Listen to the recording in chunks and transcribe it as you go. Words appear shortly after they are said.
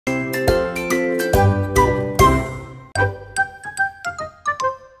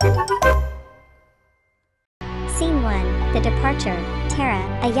future, Tara,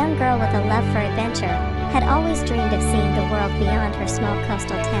 a young girl with a love for adventure, had always dreamed of seeing the world beyond her small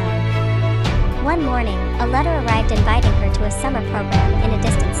coastal town. One morning, a letter arrived inviting her to a summer program in a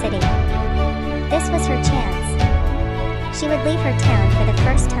distant city. This was her chance. She would leave her town for the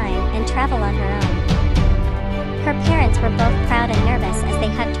first time and travel on her own. Her parents were both proud and nervous as they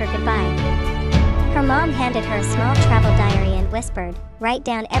hugged her goodbye. Her mom handed her a small travel diary and whispered, "Write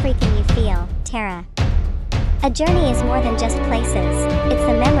down everything you feel, Tara. A journey is more than just places, it's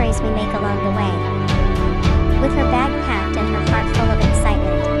the memories we make along the way." With her bag packed and her heart